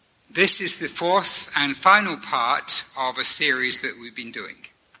This is the fourth and final part of a series that we've been doing.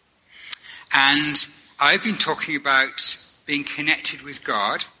 And I've been talking about being connected with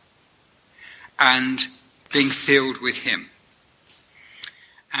God and being filled with Him.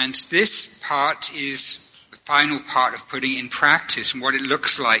 And this part is the final part of putting in practice and what it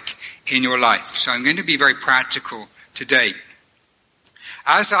looks like in your life. So I'm going to be very practical today.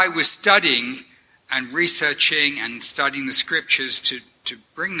 As I was studying and researching and studying the scriptures to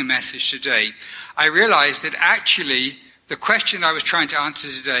bring the message today, I realized that actually the question I was trying to answer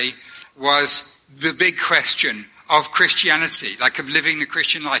today was the big question of Christianity, like of living the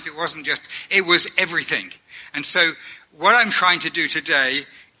Christian life. It wasn't just, it was everything. And so what I'm trying to do today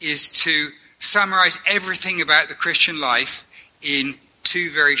is to summarize everything about the Christian life in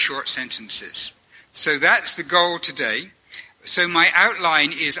 2 very short sentences. So that's the goal today. So my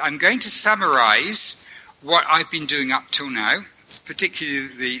outline is I'm going to summarize what I've been doing up till now,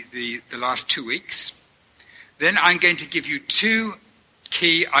 particularly the last 2 weeks. Then I'm going to give you 2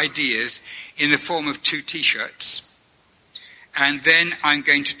 key ideas in the form of 2 t-shirts. And then I'm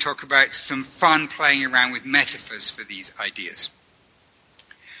going to talk about some fun playing around with metaphors for these ideas.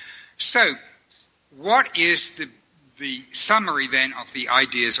 So, what is the summary then of the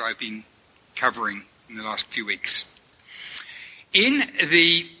ideas I've been covering in the last few weeks? In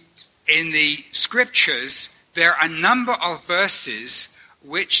the scriptures, there are a number of verses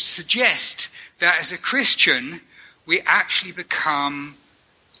which suggest that as a Christian, we actually become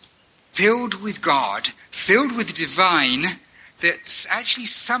filled with God, filled with the divine, that actually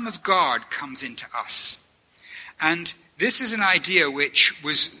some of God comes into us. And this is an idea which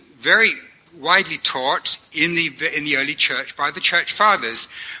was very widely taught in the early church by the church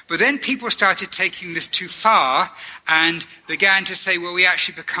fathers. But then people started taking this too far and began to say, well, we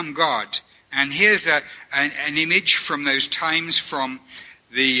actually become God. And here's an image from those times from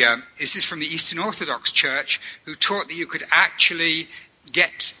this is from the Eastern Orthodox Church, who taught that you could actually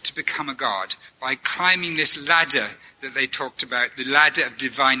get to become a god by climbing this ladder that they talked about, the ladder of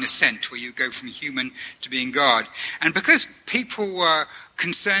divine ascent, where you go from human to being God. And because people were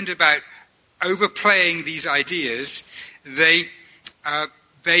concerned about overplaying these ideas, they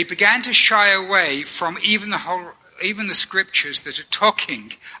began to shy away from even the scriptures that are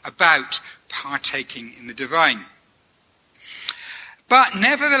talking about partaking in the divine. But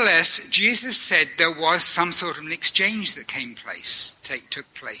nevertheless, Jesus said there was some sort of an exchange that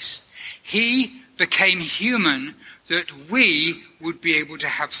took place. He became human that we would be able to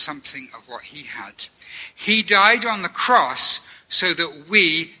have something of what he had. He died on the cross so that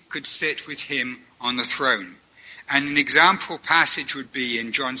we could sit with him on the throne. And an example passage would be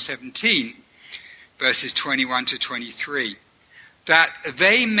in John 17, verses 21 to 23. That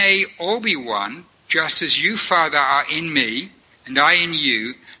they may all be one, just as you, Father, are in me, and I in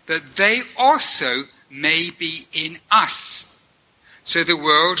you, that they also may be in us, so the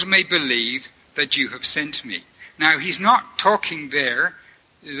world may believe that you have sent me. Now, he's not talking there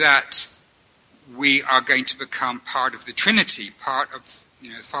that we are going to become part of the Trinity, part of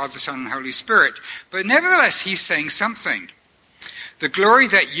Father, Son, and Holy Spirit. But nevertheless, he's saying something. The glory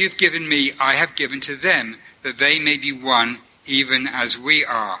that you've given me, I have given to them, that they may be one, even as we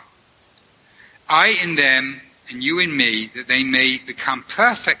are. I in them, and you in me, that they may become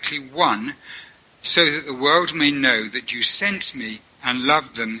perfectly one, so that the world may know that you sent me and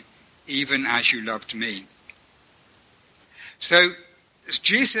loved them, even as you loved me. So,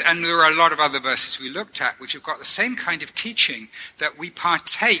 Jesus, and there are a lot of other verses we looked at which have got the same kind of teaching, that we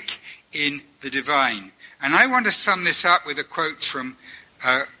partake in the divine. And I want to sum this up with a quote from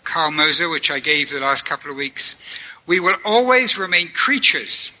Karl Moser, which I gave the last couple of weeks. We will always remain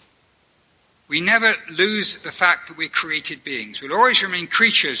creatures. We never lose the fact that we're created beings. We'll always remain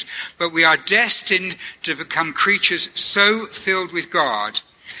creatures, but we are destined to become creatures so filled with God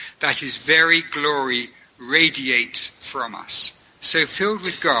that his very glory radiates from us. So filled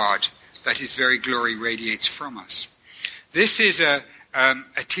with God that his very glory radiates from us. This is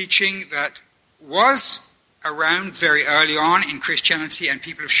a teaching that was around very early on in Christianity, and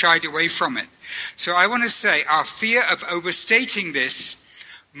people have shied away from it. So I want to say our fear of overstating this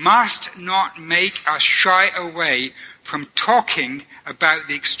must not make us shy away from talking about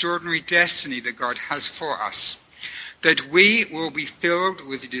the extraordinary destiny that God has for us. That we will be filled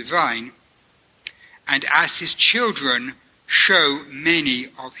with the divine, and as his children show many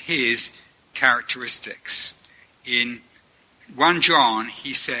of his characteristics. In 1 John,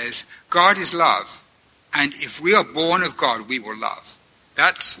 he says, God is love, and if we are born of God, we will love.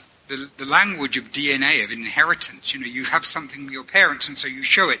 That's the language of DNA, of inheritance. You have something from your parents, and so you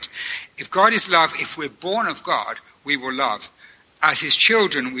show it. If God is love, if we're born of God, we will love. as his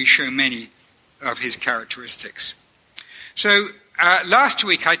children, we show many of his characteristics. So last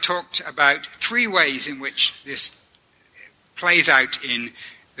week I talked about 3 ways in which this plays out in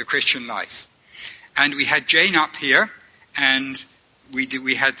the Christian life. And we had Jane up here, and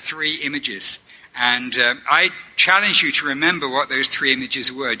we had 3 images. And I challenge you to remember what those 3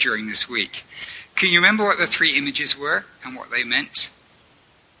 images were during this week. Can you remember what the 3 images were and what they meant?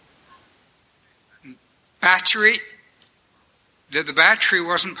 Battery. The battery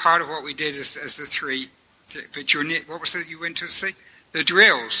wasn't part of what we did as the 3. But what was it you went to see? The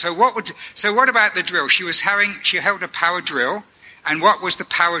drill. So what about the drill? She held a power drill, and what was the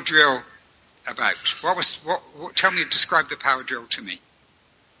power drill about? Tell me, describe the power drill to me.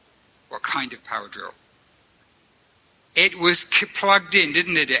 What kind of power drill? It was plugged in,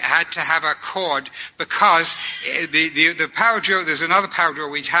 didn't it? It had to have a cord, because the power drill, there's another power drill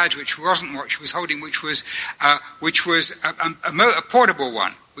we had which wasn't what she was holding, which was a portable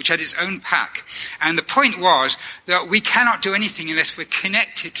one, which had its own pack. And the point was that we cannot do anything unless we're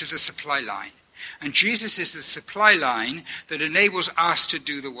connected to the supply line. And Jesus is the supply line that enables us to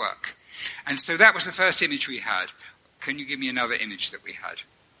do the work. And so that was the first image we had. Can you give me another image that we had?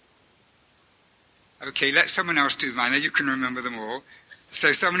 Okay, let someone else do them. I know you can remember them all.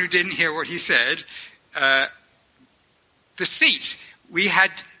 So someone who didn't hear what he said. The seat.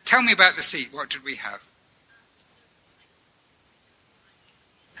 Tell me about the seat. What did we have?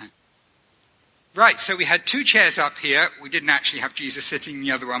 Right, so we had 2 chairs up here. We didn't actually have Jesus sitting in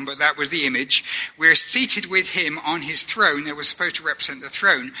the other one, but that was the image. We're seated with him on his throne. That was supposed to represent the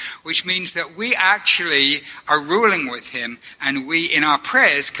throne, which means that we actually are ruling with him, and we, in our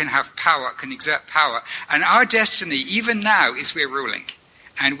prayers, can have power, can exert power. And our destiny, even now, is we're ruling.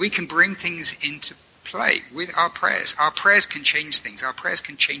 And we can bring things into play with our prayers. Our prayers can change things. Our prayers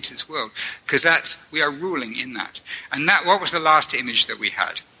can change this world, because we are ruling in that. And what was the last image that we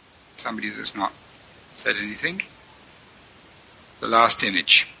had? Somebody that's not said anything. The last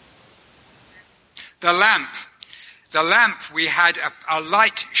image. The lamp. The lamp, we had a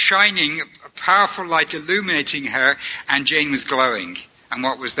light shining, a powerful light illuminating her, and Jane was glowing. And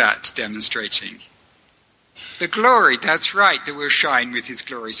what was that demonstrating? The glory, that's right, that will shine with his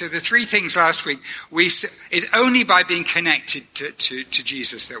glory. So the 3 things last week, it's only by being connected to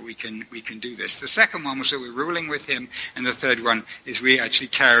Jesus that we can do this. The second one was that we're ruling with him, and the third one is we actually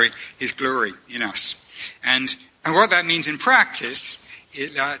carry his glory in us. And what that means in practice,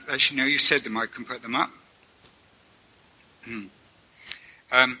 as you know, you said them, I can put them up.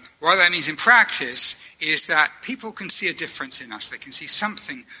 What that means in practice is that people can see a difference in us. They can see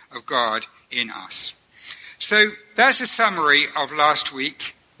something of God in us. So that's a summary of last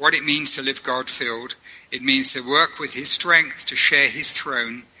week, what it means to live God-filled. It means to work with his strength, to share his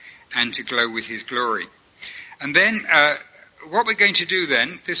throne, and to glow with his glory. And then what we're going to do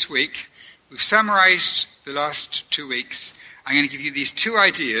then this week, we've summarized the last 2 weeks. I'm going to give you these 2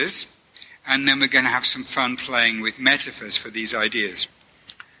 ideas, and then we're going to have some fun playing with metaphors for these ideas.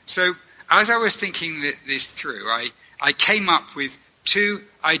 So as I was thinking this through, I came up with 2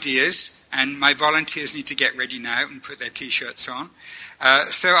 ideas, and my volunteers need to get ready now and put their T-shirts on.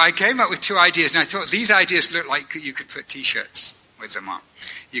 So I came up with 2 ideas, and I thought these ideas look like you could put T-shirts with them on.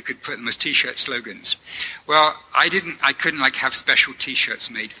 You could put them as T-shirt slogans. Well, I couldn't have special T-shirts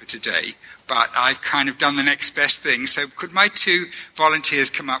made for today, but I've kind of done the next best thing. So could my 2 volunteers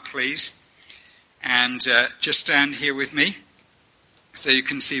come up, please? And just stand here with me so you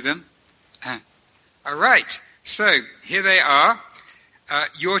can see them. All right, so here they are.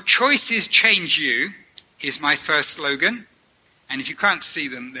 Your choices change you is my first slogan. And if you can't see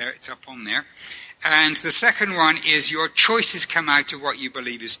them there, it's up on there. And the second one is your choices come out of what you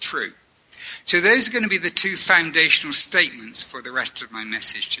believe is true. So those are going to be the 2 foundational statements for the rest of my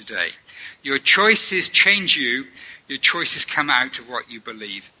message today. Your choices change you. Your choices come out of what you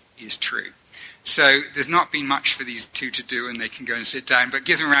believe is true. So there's not been much for these 2 to do, and they can go and sit down, but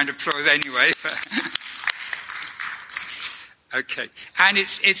give them a round of applause anyway. Okay. And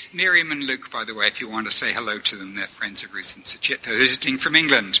it's Miriam and Luke, by the way, if you want to say hello to them. They're friends of Ruth and Suchit. They're visiting from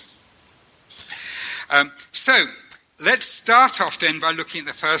England. So let's start off then by looking at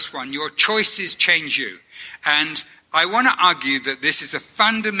the first one. Your choices change you. And I want to argue that this is a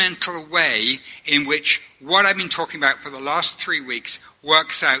fundamental way in which what I've been talking about for the last 3 weeks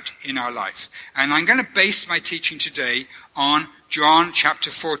works out in our life. And I'm going to base my teaching today on John chapter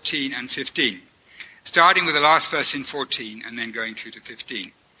 14 and 15. Starting with the last verse in 14 and then going through to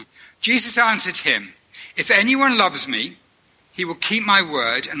 15. Jesus answered him, "If anyone loves me, he will keep my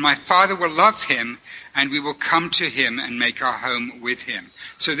word, and my Father will love him, and we will come to him and make our home with him."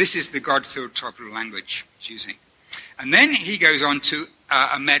 So this is the God-filled type of language he's using. And then he goes on to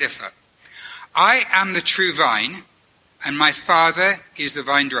a metaphor. I am the true vine, and my Father is the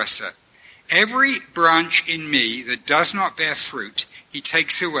vine dresser. Every branch in me that does not bear fruit, he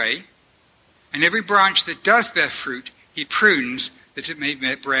takes away, and every branch that does bear fruit, he prunes that it may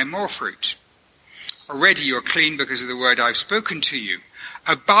bear more fruit. Already you are clean because of the word I have spoken to you.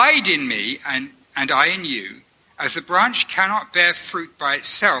 Abide in me, and I in you. As the branch cannot bear fruit by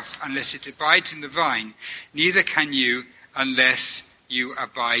itself unless it abides in the vine, neither can you unless you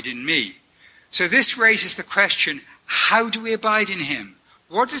abide in me. So this raises the question, how do we abide in him?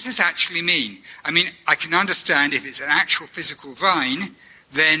 What does this actually mean? I mean, I can understand if it's an actual physical vine,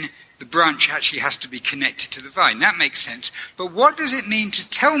 then the branch actually has to be connected to the vine. That makes sense. But what does it mean to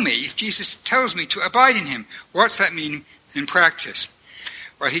tell me, if Jesus tells me to abide in him? What's that mean in practice?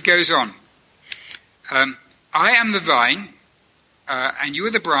 Well, he goes on. I am the vine, and you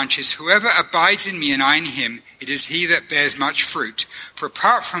are the branches. Whoever abides in me and I in him, it is he that bears much fruit. For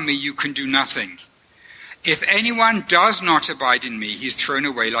apart from me you can do nothing. If anyone does not abide in me, he is thrown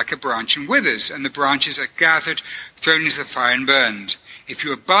away like a branch and withers, and the branches are gathered, thrown into the fire and burned. If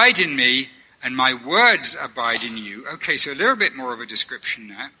you abide in me, and my words abide in you. Okay, so a little bit more of a description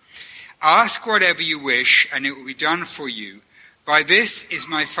now. Ask whatever you wish, and it will be done for you. By this is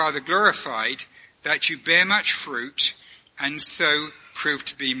my Father glorified, that you bear much fruit, and so prove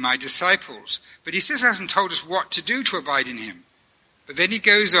to be my disciples. But he still hasn't told us what to do to abide in him. But then he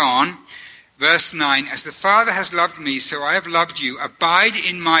goes on, verse 9, as the Father has loved me, so I have loved you. Abide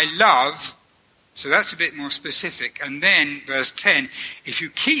in my love. So that's a bit more specific. And then, verse 10, if you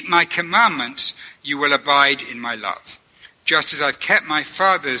keep my commandments, you will abide in my love, just as I've kept my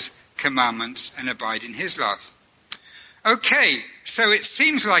Father's commandments and abide in his love. Okay, so it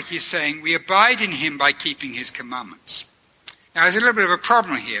seems like he's saying we abide in him by keeping his commandments. Now, there's a little bit of a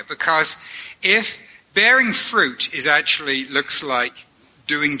problem here, because if bearing fruit looks like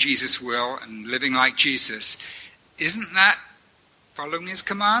doing Jesus' will and living like Jesus, isn't that following his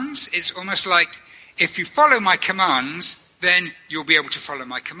commands? It's almost like, if you follow my commands, then you'll be able to follow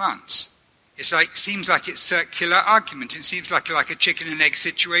my commands. Seems like it's circular argument. It seems like a chicken and egg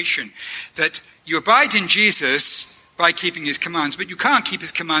situation, that you abide in Jesus by keeping his commands, but you can't keep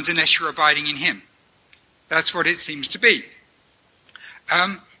his commands unless you're abiding in him. That's what it seems to be.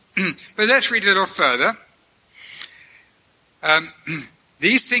 But let's read a little further.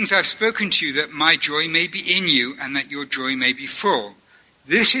 These things I've spoken to you, that my joy may be in you, and that your joy may be full.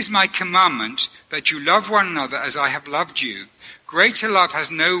 This is my commandment, that you love one another as I have loved you. Greater love has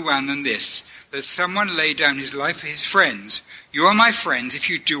no one than this, that someone lay down his life for his friends. You are my friends if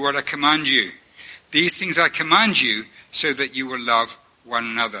you do what I command you. These things I command you, so that you will love one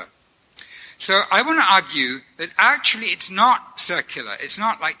another. So I want to argue that actually it's not circular. It's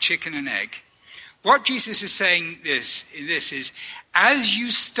not like chicken and egg. What Jesus is saying this is, as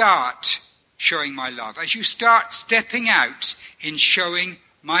you start showing my love, as you start stepping out in showing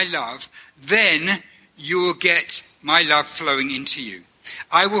my love, then you will get my love flowing into you.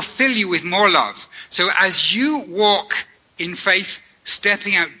 I will fill you with more love. So as you walk in faith,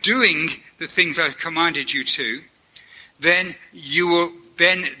 stepping out, doing the things I've commanded you to, then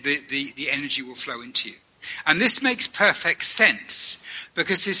the energy will flow into you. And this makes perfect sense,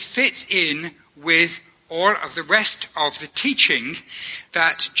 because this fits in with all of the rest of the teaching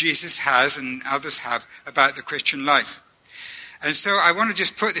that Jesus has and others have about the Christian life. And so I want to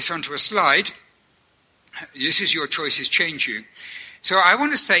just put this onto a slide. This is your choices change you. So I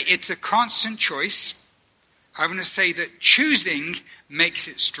want to say it's a constant choice. I want to say that choosing makes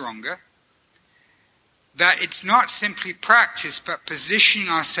it stronger. That it's not simply practice, but positioning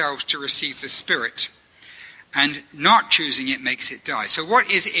ourselves to receive the Spirit. And not choosing it makes it die. So what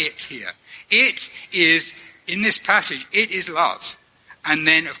is it here? It is, in this passage, it is love. And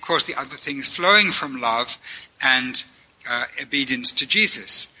then, of course, the other things flowing from love and obedience to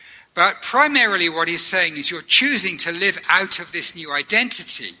Jesus. But primarily what he's saying is you're choosing to live out of this new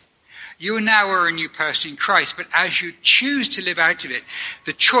identity. You now are a new person in Christ, but as you choose to live out of it,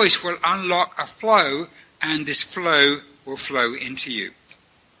 the choice will unlock a flow, and this flow will flow into you.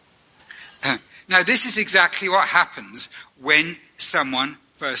 Now, this is exactly what happens when someone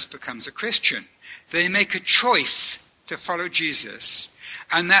first becomes a Christian. They make a choice to follow Jesus,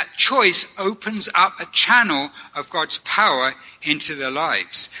 and that choice opens up a channel of God's power into their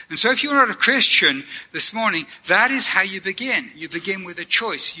lives. And so if you're not a Christian this morning, that is how you begin. You begin with a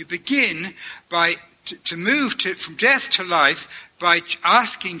choice. You begin by to move from death to life by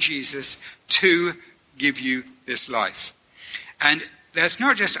asking Jesus to give you this life. And that's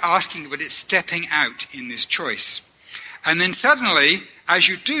not just asking, but it's stepping out in this choice. And then suddenly, as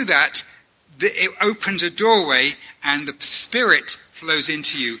you do that, it opens a doorway and the Spirit flows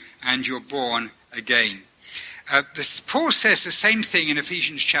into you and you're born again. Paul says the same thing in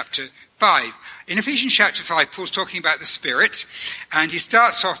Ephesians chapter 5. In Ephesians chapter 5, Paul's talking about the Spirit, and he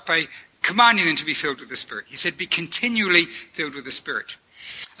starts off by commanding them to be filled with the Spirit. He said, be continually filled with the Spirit.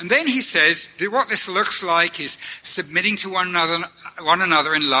 And then he says that what this looks like is submitting to one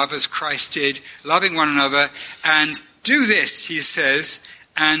another in love as Christ did, loving one another, and do this, he says,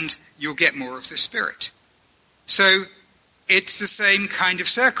 and you'll get more of the Spirit. So it's the same kind of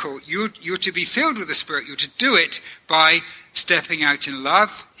circle. You're to be filled with the Spirit. You're to do it by stepping out in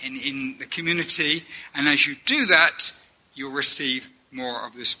love in the community. And as you do that, you'll receive more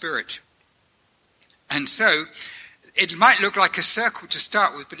of the Spirit. And so it might look like a circle to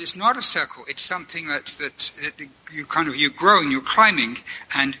start with, but it's not a circle. It's something that you're growing, you're climbing,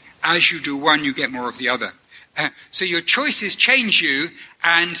 and as you do one, you get more of the other. So your choices change you,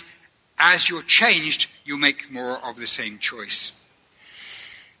 and as you're changed, you make more of the same choice.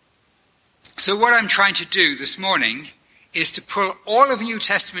 So what I'm trying to do this morning is to pull all of New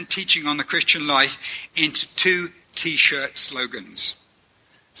Testament teaching on the Christian life into 2 T-shirt slogans.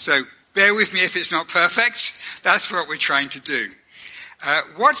 So bear with me if it's not perfect. That's what we're trying to do.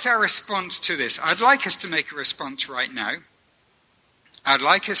 What's our response to this? I'd like us to make a response right now. I'd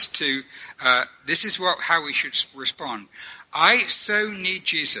like us to, this is how we should respond. I so need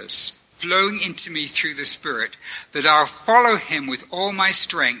Jesus flowing into me through the Spirit that I'll follow him with all my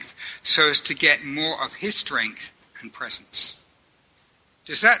strength so as to get more of his strength and presence.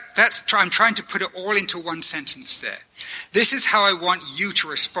 I'm trying to put it all into one sentence there. This is how I want you to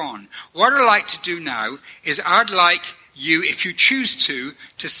respond. What I'd like to do now is I'd like you, if you choose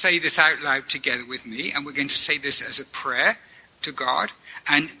to say this out loud together with me, and we're going to say this as a prayer to God.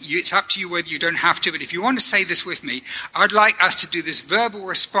 And it's up to you whether you don't have to, but if you want to say this with me, I'd like us to do this verbal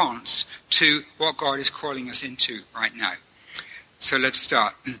response to what God is calling us into right now. So let's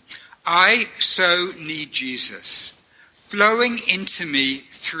start. I so need Jesus flowing into me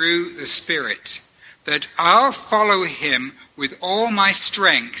through the Spirit, that I'll follow him with all my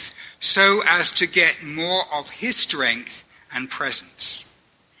strength so as to get more of his strength and presence.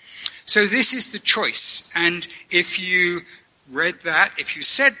 So this is the choice. And if you read that, if you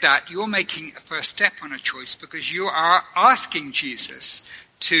said that, you're making a first step on a choice because you are asking Jesus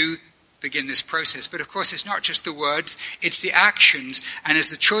to begin this process. But of course, it's not just the words, it's the actions. And as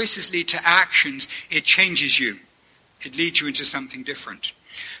the choices lead to actions, it changes you. It leads you into something different.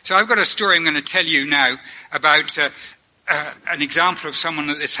 So I've got a story I'm going to tell you now about an example of someone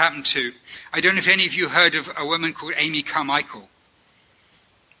that this happened to. I don't know if any of you heard of a woman called Amy Carmichael.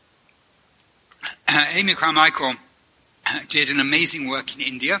 Amy Carmichael did an amazing work in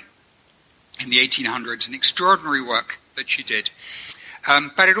India in the 1800s, an extraordinary work that she did.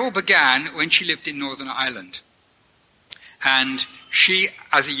 But it all began when she lived in Northern Ireland. And she,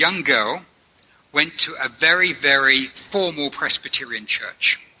 as a young girl, went to a very, very formal Presbyterian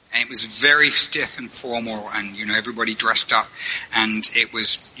church. And it was very stiff and formal, and, everybody dressed up, and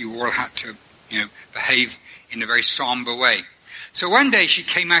you all had to, behave in a very somber way. So one day she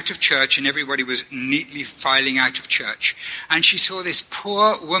came out of church and everybody was neatly filing out of church. And she saw this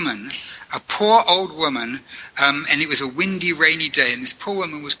poor woman, a poor old woman, and it was a windy, rainy day. And this poor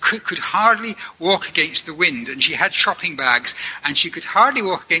woman could hardly walk against the wind. And she had shopping bags and she could hardly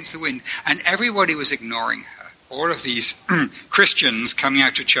walk against the wind. And everybody was ignoring her. All of these Christians coming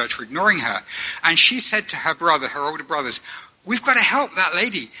out of church were ignoring her. And she said to her older brothers, we've got to help that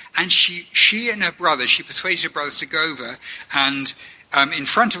lady. And she and her brothers, she persuaded her brothers to go over, and in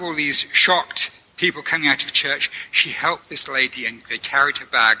front of all these shocked people coming out of church, she helped this lady, and they carried her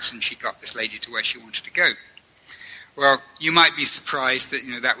bags, and she got this lady to where she wanted to go. Well, you might be surprised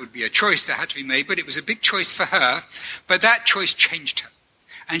that, that would be a choice that had to be made, but it was a big choice for her, but that choice changed her.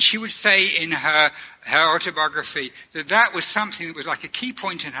 And she would say in her autobiography that was something that was like a key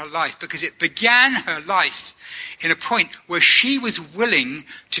point in her life, because it began her life in a point where she was willing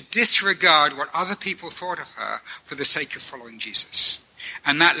to disregard what other people thought of her for the sake of following Jesus.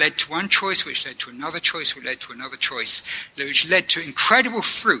 And that led to one choice, which led to another choice, which led to another choice, which led to incredible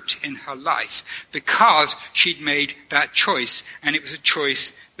fruit in her life because she'd made that choice, and it was a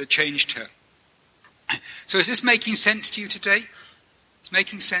choice that changed her. So is this making sense to you today? It's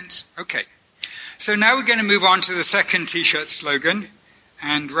making sense? Okay. So now we're going to move on to the second T-shirt slogan,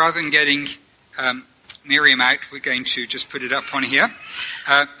 and rather than getting Miriam out, we're going to just put it up on here.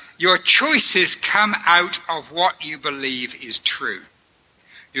 Your choices come out of what you believe is true.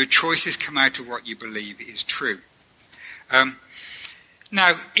 Your choices come out of what you believe is true.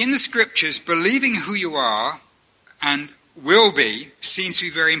 Now, in the scriptures, believing who you are and will be seems to be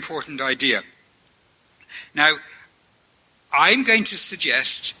a very important idea. Now, I'm going to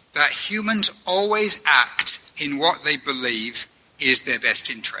suggest that humans always act in what they believe is their best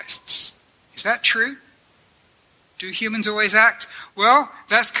interests. Is that true? Do humans always act? Well,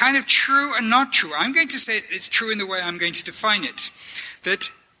 that's kind of true and not true. I'm going to say it's true in the way I'm going to define it. That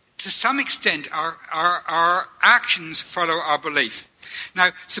to some extent our actions follow our belief. Now,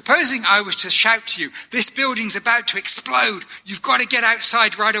 supposing I was to shout to you, this building's about to explode, you've got to get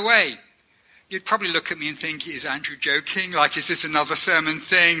outside right away. You'd probably look at me and think, is Andrew joking? Like, is this another sermon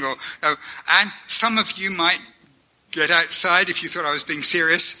thing? And some of you might get outside if you thought I was being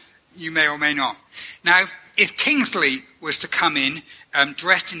serious. You may or may not. Now, if Kingsley was to come in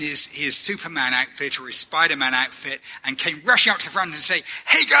dressed in his Superman outfit or his Spider-Man outfit and came rushing up to the front and say,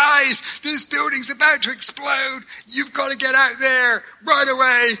 hey guys, this building's about to explode. You've got to get out there right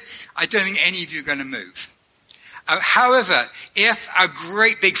away. I don't think any of you are going to move. However, if a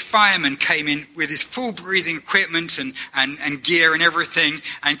great big fireman came in with his full breathing equipment and gear and everything,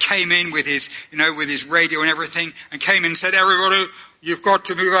 and came in with his radio and everything, and came in and said, everybody, you've got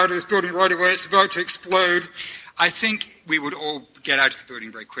to move out of this building right away, it's about to explode, I think we would all get out of the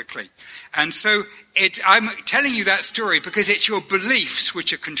building very quickly. And so I'm telling you that story because it's your beliefs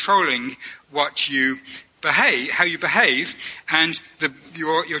which are controlling what you behave, how you behave, and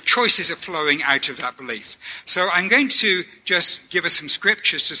your choices are flowing out of that belief. So I'm going to just give us some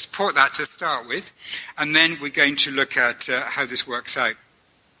scriptures to support that to start with, and then we're going to look at how this works out.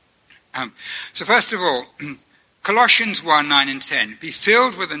 So first of all, Colossians 1, 9 and 10. Be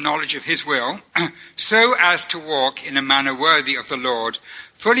filled with the knowledge of his will, so as to walk in a manner worthy of the Lord,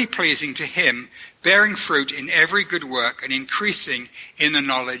 fully pleasing to him, bearing fruit in every good work and increasing in the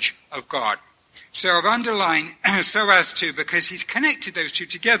knowledge of God. So I've underlined so as to, because he's connected those two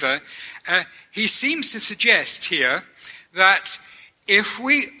together, he seems to suggest here that if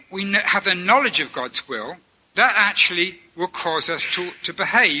we have a knowledge of God's will, that actually will cause us to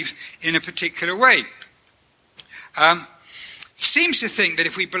behave in a particular way. He seems to think that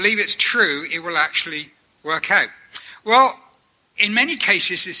if we believe it's true, it will actually work out. Well, in many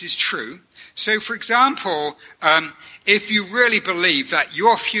cases this is true. So for example, if you really believe that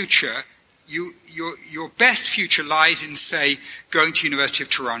your future, your best future lies in, say, going to University of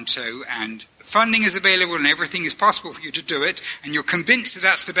Toronto, and funding is available and everything is possible for you to do it, and you're convinced that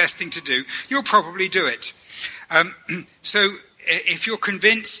that's the best thing to do, you'll probably do it. So if you're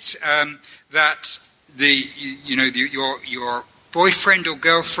convinced that your boyfriend or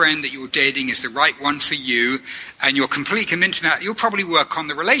girlfriend that you're dating is the right one for you, and you're completely convinced of that, you'll probably work on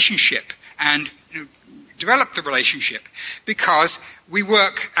the relationship and develop the relationship, because we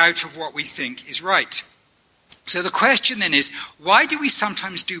work out of what we think is right. So the question then is, why do we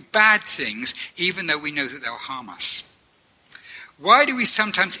sometimes do bad things even though we know that they'll harm us? Why do we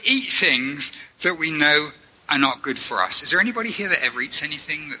sometimes eat things that we know are not good for us? Is there anybody here that ever eats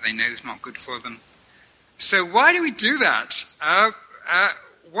anything that they know is not good for them? So why do we do that?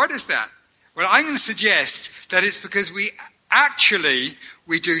 What is that? Well, I'm going to suggest that it's because we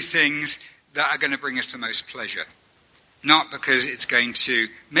do things that are going to bring us the most pleasure. Not because it's going to,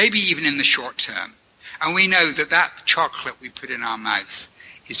 maybe even in the short term. And we know that chocolate we put in our mouth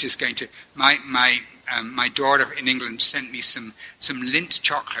is just going to, my daughter in England sent me some Lindt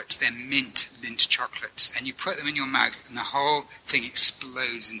chocolates. They're mint Lindt chocolates. And you put them in your mouth and the whole thing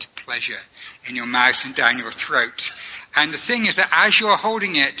explodes into pleasure in your mouth and down your throat. And the thing is that as you're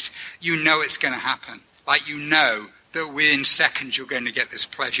holding it, you know it's going to happen. Like you know that within seconds you're going to get this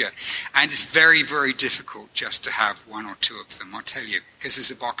pleasure. And it's very, very difficult just to have one or two of them, I'll tell you, because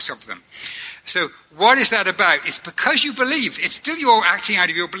there's a box of them. So what is that about? It's because you believe. It's still you're acting out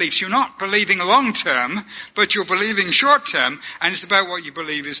of your beliefs. You're not believing long term, but you're believing short term, and it's about what you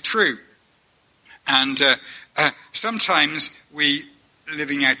believe is true. And sometimes we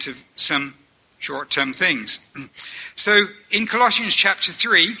living out of some short-term things. So in Colossians chapter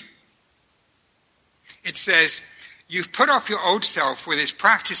 3, it says, you've put off your old self with its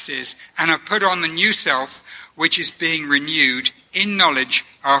practices and have put on the new self, which is being renewed in knowledge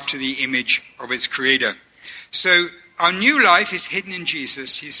after the image of its creator. So our new life is hidden in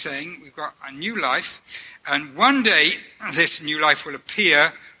Jesus. He's saying we've got a new life, and one day this new life will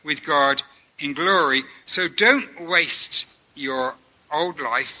appear with God in glory. So don't waste your old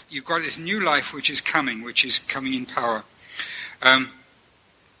life. You've got this new life which is coming in power. Let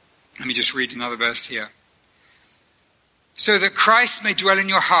me just read another verse here. So that Christ may dwell in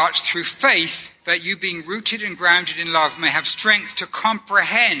your hearts through faith, that you being rooted and grounded in love may have strength to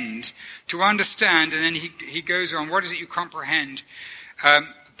comprehend, to understand. And then he goes on, what is it you comprehend?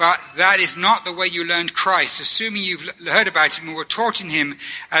 But that is not the way you learned Christ, assuming you've heard about him and were taught in him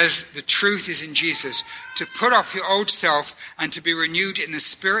as the truth is in Jesus, to put off your old self and to be renewed in the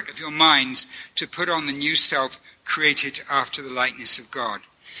spirit of your minds, to put on the new self created after the likeness of God.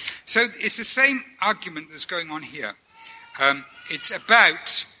 So it's the same argument that's going on here. It's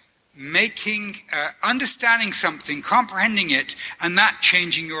about understanding something, comprehending it, and that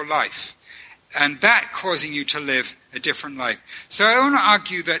changing your life, and that causing you to live a different life. So I want to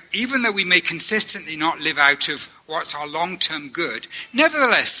argue that even though we may consistently not live out of what's our long-term good,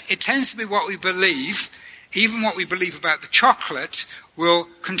 nevertheless, it tends to be what we believe, even what we believe about the chocolate, will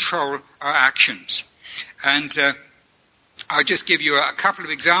control our actions. And I'll just give you a couple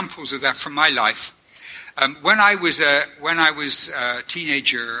of examples of that from my life. When I was a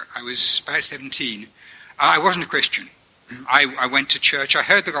teenager, I was about 17, I wasn't a Christian. I went to church, I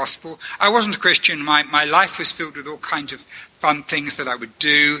heard the gospel. I wasn't a Christian. My life was filled with all kinds of fun things that I would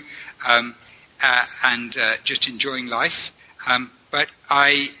do, and just enjoying life. But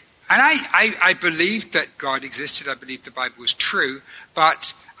I believed that God existed. I believed the Bible was true,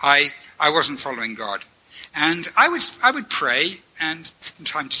 but I wasn't following God. And I would pray, and from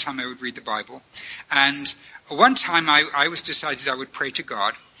time to time I would read the Bible. And one time I was decided I would pray to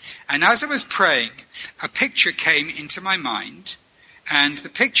God. And as I was praying, a picture came into my mind. And the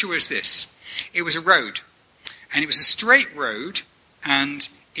picture was this. It was a road. And it was a straight road. And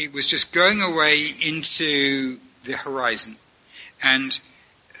it was just going away into the horizon. And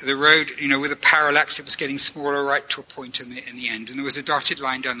the road, with a parallax, it was getting smaller right to a point in the end. And there was a dotted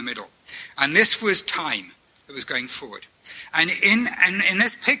line down the middle. And this was time that was going forward. And in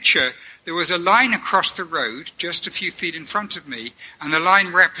this picture, there was a line across the road, just a few feet in front of me, and the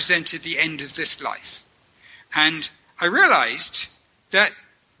line represented the end of this life. And I realized that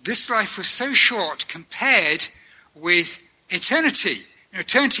this life was so short compared with eternity.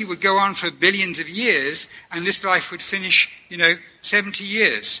 Eternity would go on for billions of years, and this life would finish, 70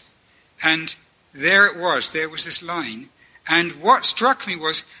 years. And there was this line. And what struck me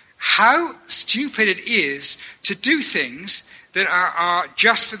was how stupid it is to do things that are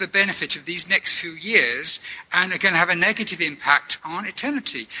just for the benefit of these next few years and are going to have a negative impact on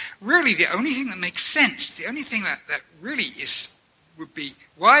eternity. Really, the only thing that makes sense, the only thing that really would be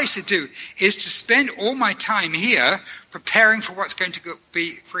wise to do is to spend all my time here preparing for what's going to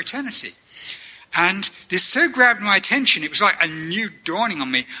be for eternity. And this so grabbed my attention, it was like a new dawning on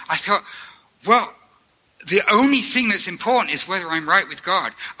me. I thought, well, the only thing that's important is whether I'm right with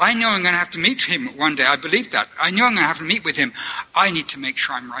God. I know I'm going to have to meet him one day. I believe that. I know I'm going to have to meet with him. I need to make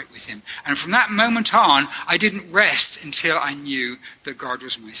sure I'm right with him. And from that moment on, I didn't rest until I knew that God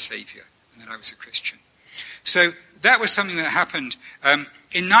was my Savior and that I was a Christian. So that was something that happened.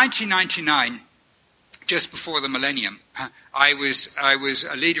 In 1999, just before the millennium, I was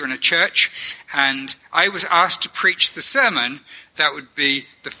a leader in a church, and I was asked to preach the sermon that would be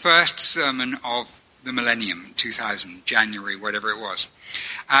the first sermon of the millennium, 2000, January, whatever it was.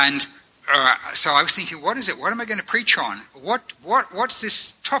 And so I was thinking, what is it? What am I going to preach on? What's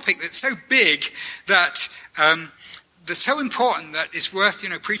this topic that's so big that's so important that it's worth,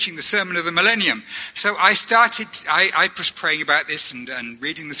 preaching the sermon of the millennium? So I was praying about this and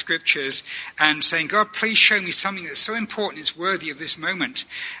reading the scriptures and saying, God, please show me something that's so important, it's worthy of this moment.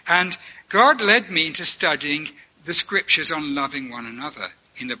 And God led me into studying the scriptures on loving one another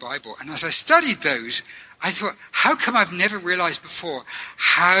in the Bible. And as I studied those, I thought, how come I've never realized before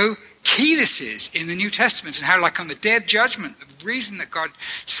how key this is in the New Testament, and how, like on the Day of Judgment, the reason that God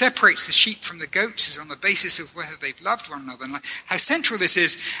separates the sheep from the goats is on the basis of whether they've loved one another, and like how central this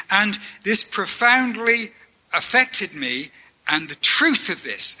is. And this profoundly affected me, and the truth of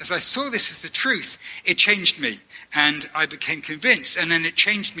this, as I saw this as the truth, it changed me. And I became convinced, and then it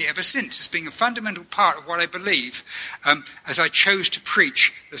changed me ever since as being a fundamental part of what I believe, as I chose to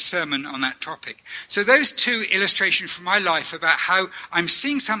preach the sermon on that topic. So those two illustrations from my life about how I'm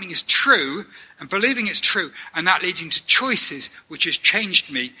seeing something is true and believing it's true, and that leading to choices which has changed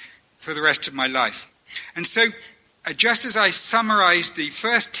me for the rest of my life. And so, just as I summarized the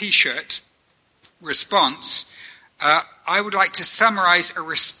first T-shirt response, I would like to summarize a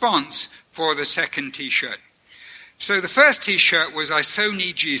response for the second T-shirt. So the first T-shirt was, I so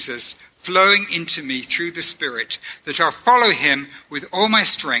need Jesus flowing into me through the Spirit that I'll follow him with all my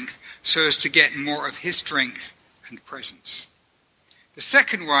strength so as to get more of his strength and presence. The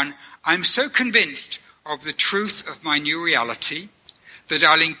second one, I'm so convinced of the truth of my new reality that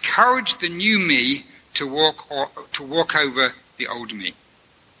I'll encourage the new me to walk over the old me.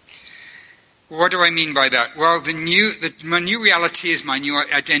 What do I mean by that? Well, my new reality is my new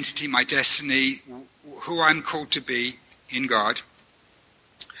identity, my destiny, who I'm called to be in God.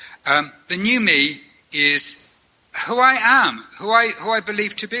 The new me is who I am, who I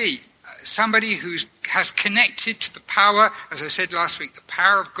believe to be. Somebody who's has connected to the power, as I said last week, the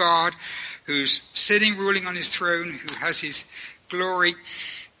power of God, who's sitting, ruling on his throne, who has his glory.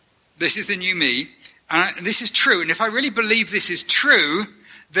 This is the new me. And this is true. And if I really believe this is true,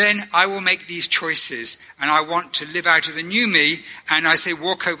 then I will make these choices. And I want to live out of the new me. And I say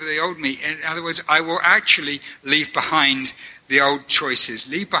walk over the old me. In other words, I will actually leave behind the old choices,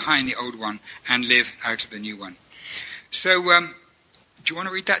 leave behind the old one, and live out of the new one. So, do you want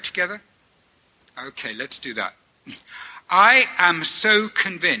to read that together? Okay, let's do that. I am so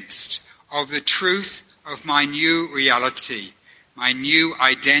convinced of the truth of my new reality, my new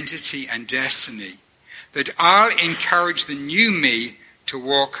identity and destiny, that I'll encourage the new me to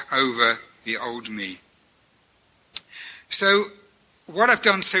walk over the old me. So, what I've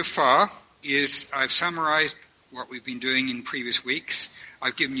done so far is I've summarized what we've been doing in previous weeks.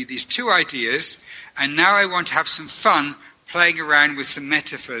 I've given you these two ideas, and now I want to have some fun playing around with some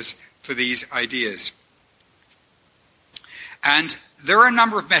metaphors for these ideas. And there are a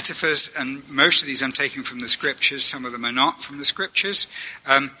number of metaphors, and most of these I'm taking from the scriptures. Some of them are not from the scriptures.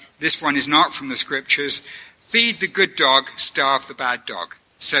 This one is not from the scriptures. Feed the good dog, starve the bad dog.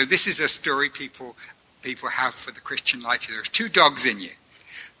 So this is a story people have for the Christian life. There's two dogs in you.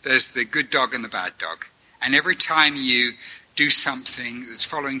 There's the good dog and the bad dog. And every time you do something that's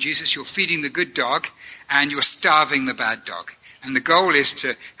following Jesus, you're feeding the good dog and you're starving the bad dog. And the goal is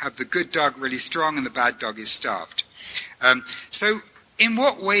to have the good dog really strong and the bad dog is starved. So in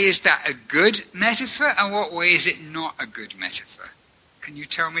what way is that a good metaphor and what way is it not a good metaphor? Can you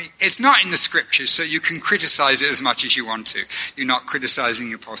tell me? It's not in the scriptures, so you can criticize it as much as you want to. You're not criticizing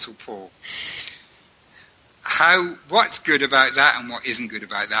the Apostle Paul. What's good about that and what isn't good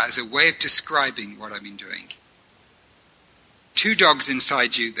about that is a way of describing what I've been doing. Two dogs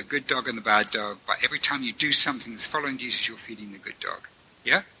inside you, the good dog and the bad dog, but every time you do something that's following Jesus, you're feeding the good dog.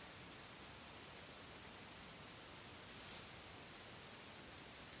 Yeah?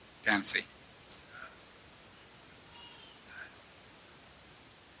 Danthi.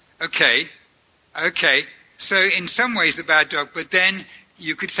 Okay. So in some ways the bad dog, but then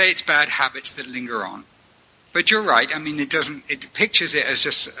you could say it's bad habits that linger on. But you're right. I mean, it pictures it as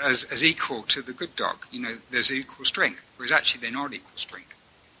just as equal to the good dog. You know, there's equal strength, whereas actually they're not equal strength.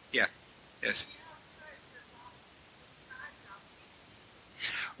 Yeah. Yes.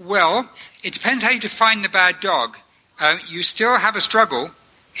 Well, it depends how you define the bad dog. You still have a struggle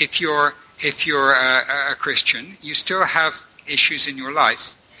if you're a Christian. You still have issues in your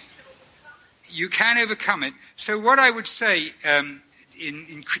life. You can overcome it. So what I would say in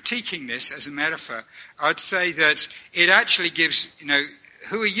critiquing this as a metaphor, I'd say that it actually gives,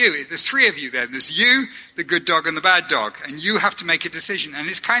 who are you? There's three of you then. There's you, the good dog, and the bad dog. And you have to make a decision. And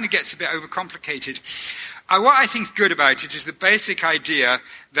it kind of gets a bit overcomplicated. What I think is good about it is the basic idea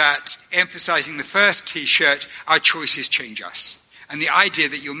that, emphasizing the first T-shirt, our choices change us. And the idea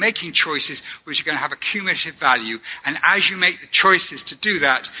that you're making choices which are going to have a cumulative value. And as you make the choices to do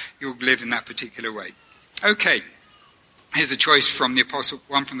that, you'll live in that particular way. Okay. Here's a choice from the Apostle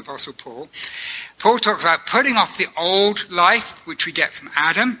Paul. Paul talks about putting off the old life, which we get from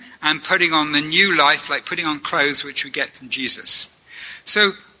Adam, and putting on the new life, like putting on clothes, which we get from Jesus.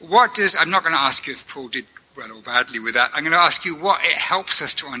 So I'm not going to ask you if Paul did well or badly with that. I'm going to ask you what it helps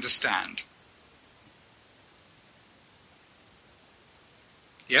us to understand.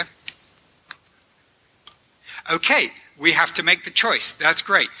 Yeah? Okay, we have to make the choice. That's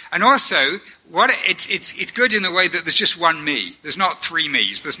great. And also, it's good in the way that there's just one me. There's not three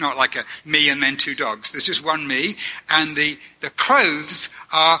me's. There's not like a me and then two dogs. There's just one me. And the clothes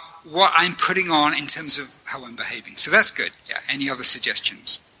are what I'm putting on in terms of how I'm behaving. So that's good. Yeah. Any other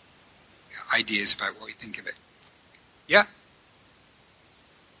suggestions? Ideas about what you think of it? Yeah?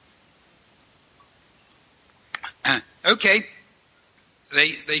 Okay.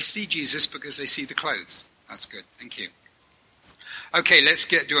 They see Jesus because they see the clothes. That's good. Thank you. Okay, let's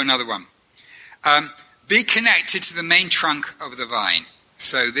do another one. Be connected to the main trunk of the vine.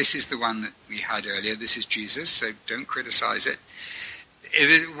 So this is the one that we had earlier. This is Jesus, so don't criticize it.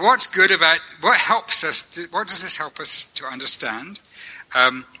 What does this help us to understand?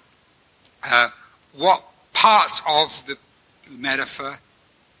 What parts of the metaphor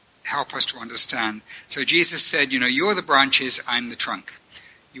help us to understand? So Jesus said, you're the branches, I'm the trunk.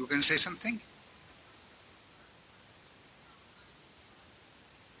 You were going to say something?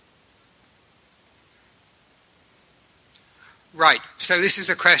 Right. So this is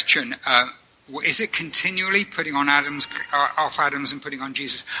a question. Is it continually putting on off Adam's and putting on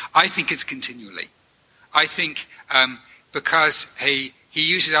Jesus? I think it's continually. I think because he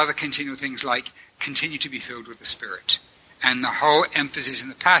uses other continual things like continue to be filled with the Spirit. And the whole emphasis in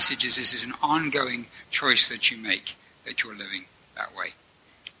the passage is this is an ongoing choice that you make, that you're living that way.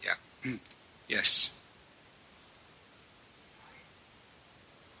 Yeah. Yes.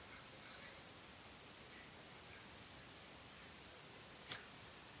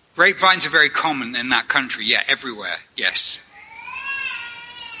 Grapevines are very common in that country, yeah, everywhere, yes.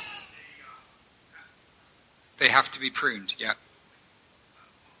 They have to be pruned, yeah.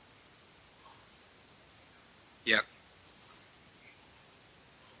 Yeah.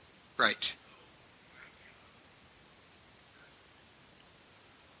 Right.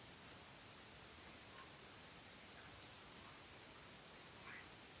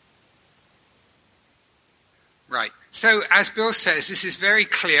 Right. So, as Bill says, this is very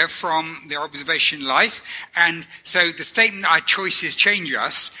clear from the observation life. And so the statement, our choices change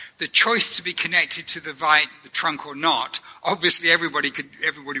us, the choice to be connected to the vine, the trunk or not, obviously everybody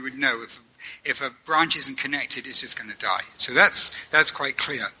would know if a branch isn't connected, it's just going to die. So that's quite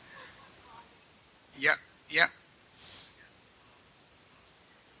clear. Yeah, yeah.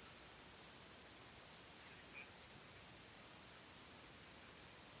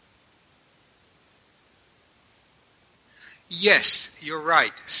 Yes, you're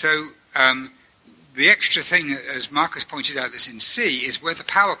right. So the extra thing, as Marcus pointed out, that's in C, is where the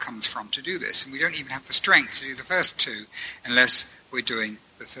power comes from to do this. And we don't even have the strength to do the first two unless we're doing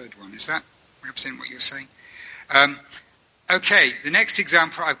the third one. Is that represent what you're saying? Okay, the next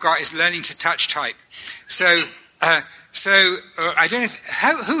example I've got is learning to touch type. So I don't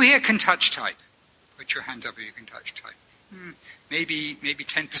know who here can touch type? Put your hands up if you can touch type. Maybe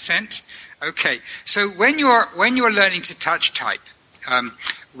 10%. Okay, so when you're learning to touch type,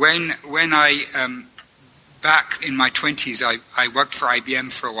 when I back in my 20s, I worked for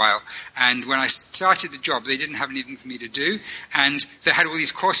IBM for a while, and when I started the job, they didn't have anything for me to do, and they had all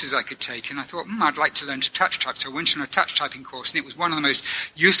these courses I could take, and I thought, I'd like to learn to touch type, so I went on a touch typing course, and it was one of the most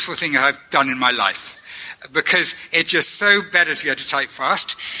useful things I've done in my life, because it's just so better to be able to type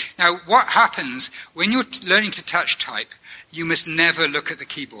fast. Now, what happens when you're learning to touch type? You must never look at the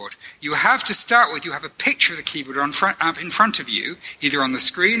keyboard. You have to start with, you have a picture of the keyboard up in front of you, either on the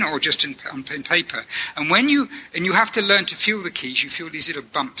screen or just on paper. And you have to learn to feel the keys. You feel these little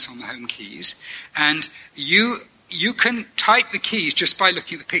bumps on the home keys. And you can type the keys just by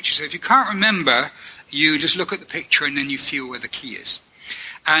looking at the picture. So if you can't remember, you just look at the picture and then you feel where the key is.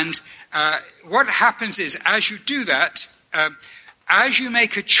 And what happens is, as you do that, as you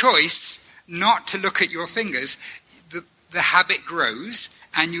make a choice not to look at your fingers, the habit grows,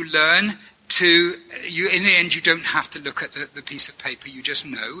 and you learn in the end, you don't have to look at the piece of paper, you just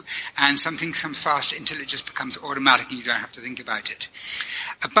know, and something comes faster until it just becomes automatic and you don't have to think about it.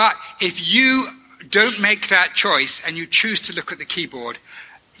 But if you don't make that choice and you choose to look at the keyboard,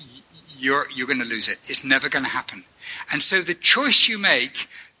 you're going to lose it. It's never going to happen. And so the choice you make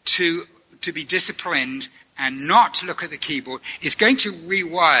to be disciplined and not to look at the keyboard is going to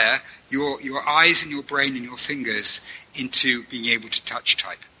rewire your eyes and your brain and your fingers into being able to touch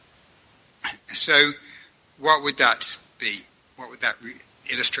type. So what would that be? What would that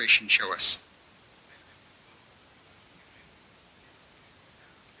illustration show us?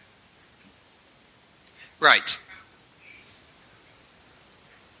 Right.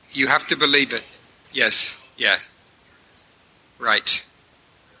 You have to believe it. Yes. Yeah. Right.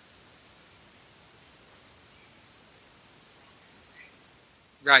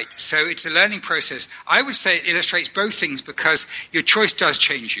 Right, so it's a learning process. I would say it illustrates both things because your choice does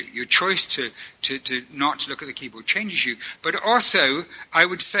change you. Your choice to not to look at the keyboard changes you. But also, I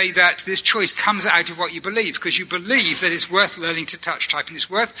would say that this choice comes out of what you believe, because you believe that it's worth learning to touch type and it's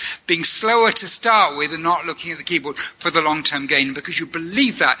worth being slower to start with and not looking at the keyboard for the long-term gain. Because you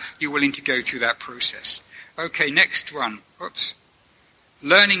believe that, you're willing to go through that process. Okay, next one. Whoops.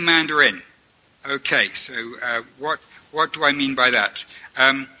 Learning Mandarin. Okay, so what do I mean by that?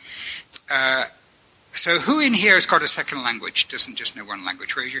 So who in here has got a second language? Doesn't just know one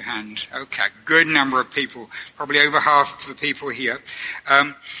language? Raise your hand. Okay, good number of people. Probably over half of the people here.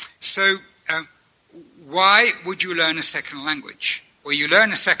 Why would you learn a second language? Well, you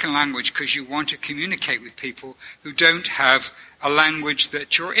learn a second language because you want to communicate with people who don't have a language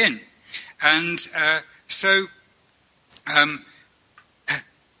that you're in. And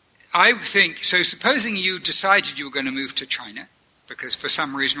I think, so supposing you decided you were going to move to China, because for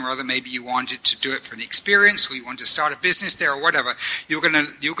some reason or other, maybe you wanted to do it for an experience, or you wanted to start a business there, or whatever. You're going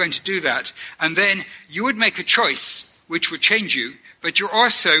to do that, and then you would make a choice which would change you. But you're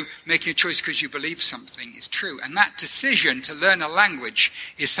also making a choice because you believe something is true, and that decision to learn a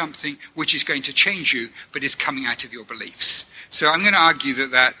language is something which is going to change you, but is coming out of your beliefs. So I'm going to argue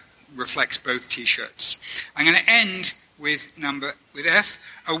that reflects both T-shirts. I'm going to end with F,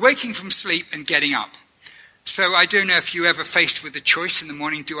 awaking from sleep and getting up. So I don't know if you ever faced with the choice in the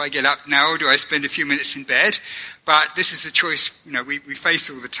morning, do I get up now or do I spend a few minutes in bed? But this is a choice, we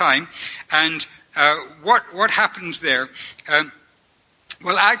face all the time. And what happens there?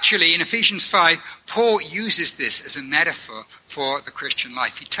 Well, actually, in Ephesians 5, Paul uses this as a metaphor for the Christian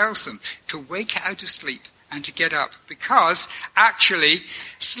life. He tells them to wake out of sleep and to get up, because actually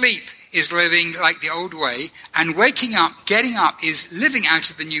sleep is living like the old way, and waking up, getting up, is living out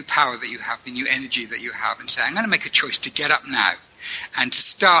of the new power that you have, the new energy that you have, and saying, I'm going to make a choice to get up now and to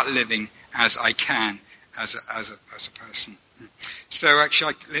start living as I can as a person. So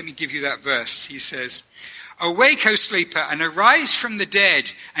actually, let me give you that verse. He says, awake, O sleeper, and arise from the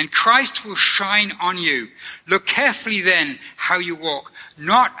dead, and Christ will shine on you. Look carefully then how you walk,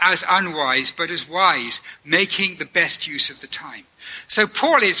 not as unwise, but as wise, making the best use of the time. So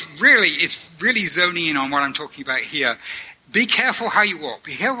Paul is really zoning in on what I'm talking about here. Be careful how you walk.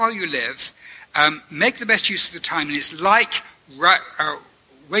 Be careful how you live. Make the best use of the time. And it's like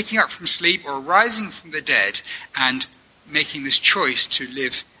waking up from sleep or rising from the dead and making this choice to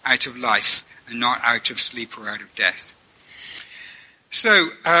live out of life and not out of sleep or out of death. So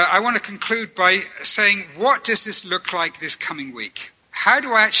I want to conclude by saying, what does this look like this coming week? How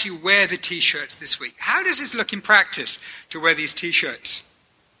do I actually wear the T-shirts this week? How does it look in practice to wear these T-shirts?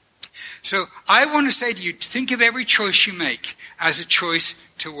 So I want to say to you, think of every choice you make as a choice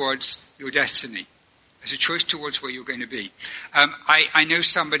towards your destiny, as a choice towards where you're going to be. I know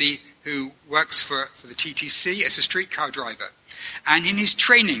somebody who works for the TTC as a streetcar driver. And in his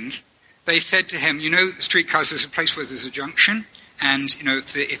training, they said to him, the streetcars, there's a place where there's a junction. And,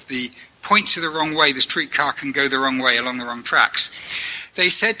 if the points are the wrong way, the streetcar can go the wrong way along the wrong tracks. They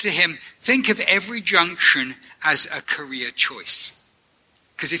said to him, think of every junction as a career choice.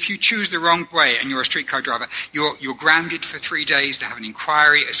 Because if you choose the wrong way and you're a streetcar driver, you're grounded for 3 days. They have an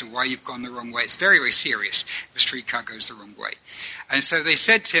inquiry as to why you've gone the wrong way. It's very, very serious if a streetcar goes the wrong way. And so they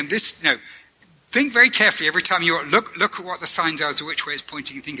said to him, think very carefully every time you look at what the signs are as to which way it's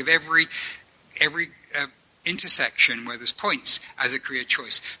pointing, and think of every intersection where there's points as a career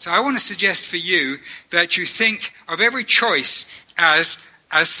choice. So I want to suggest for you that you think of every choice as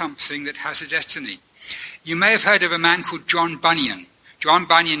something that has a destiny. You may have heard of a man called John Bunyan. John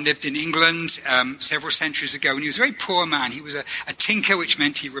Bunyan lived in England several centuries ago, and he was a very poor man. He was a tinker, which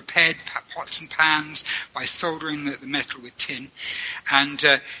meant he repaired pots and pans by soldering the metal with tin. And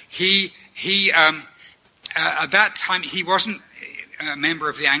he at that time, he wasn't a member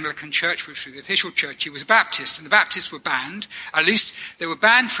of the Anglican Church, which was the official church. He was a Baptist, and the Baptists were banned. At least they were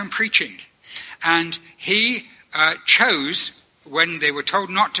banned from preaching. And he chose, when they were told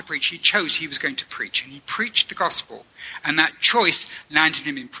not to preach, he was going to preach. And he preached the gospel. And that choice landed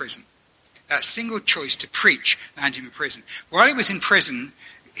him in prison. That single choice to preach landed him in prison. While he was in prison,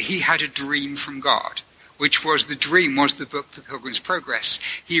 he had a dream from God, which was the book, The Pilgrim's Progress.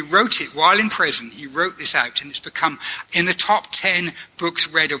 He wrote it while in prison. He wrote this out, and it's become in the top 10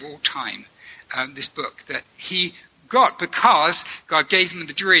 books read of all time, this book that he got because God gave him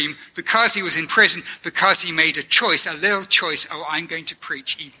the dream, because he was in prison, because he made a choice, a little choice, I'm going to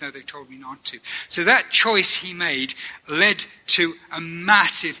preach even though they told me not to. So that choice he made led to a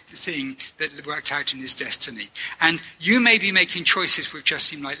massive thing that worked out in his destiny. And you may be making choices which just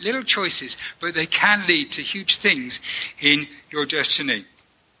seem like little choices, but they can lead to huge things in your destiny.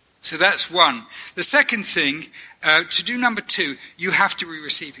 So that's one. The second thing, to do number 2, you have to be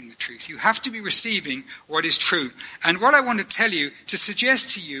receiving the truth. You have to be receiving what is true. And what I want to tell you, to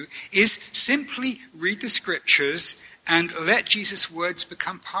suggest to you, is simply read the scriptures and let Jesus' words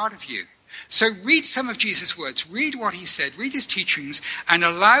become part of you. So read some of Jesus' words, read what he said, read his teachings, and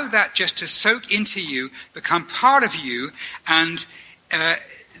allow that just to soak into you, become part of you, and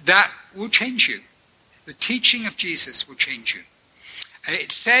that will change you. The teaching of Jesus will change you.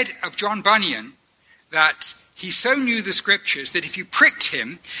 It said of John Bunyan that he so knew the scriptures that if you pricked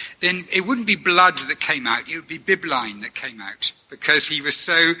him, then it wouldn't be blood that came out, it would be bibline that came out, because he was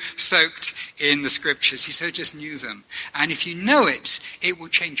so soaked in the scriptures. He so just knew them. And if you know it, it will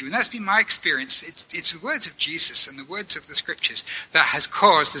change you. And that's been my experience. It's the words of Jesus and the words of the scriptures that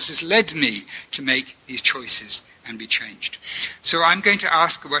has led me to make these choices and be changed. So I'm going to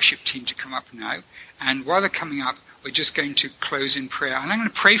ask the worship team to come up now. And while they're coming up, we're just going to close in prayer. And I'm going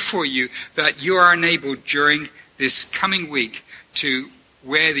to pray for you that you are enabled during this coming week to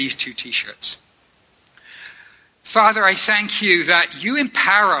wear these 2 T-shirts. Father, I thank you that you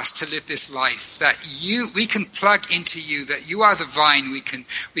empower us to live this life, that we can plug into you, that you are the vine. We can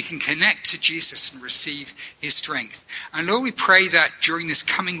connect to Jesus and receive his strength. And Lord, we pray that during this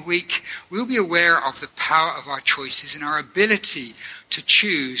coming week, we'll be aware of the power of our choices and our ability to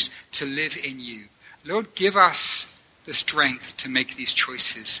choose to live in you. Lord, give us the strength to make these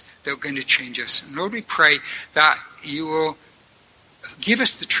choices that are going to change us. And Lord, we pray that you will give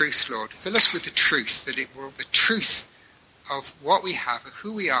us the truth, Lord. Fill us with the truth, that the truth of what we have, of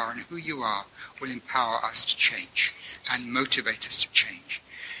who we are and who you are, will empower us to change and motivate us to change.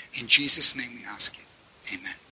 In Jesus' name we ask it. Amen.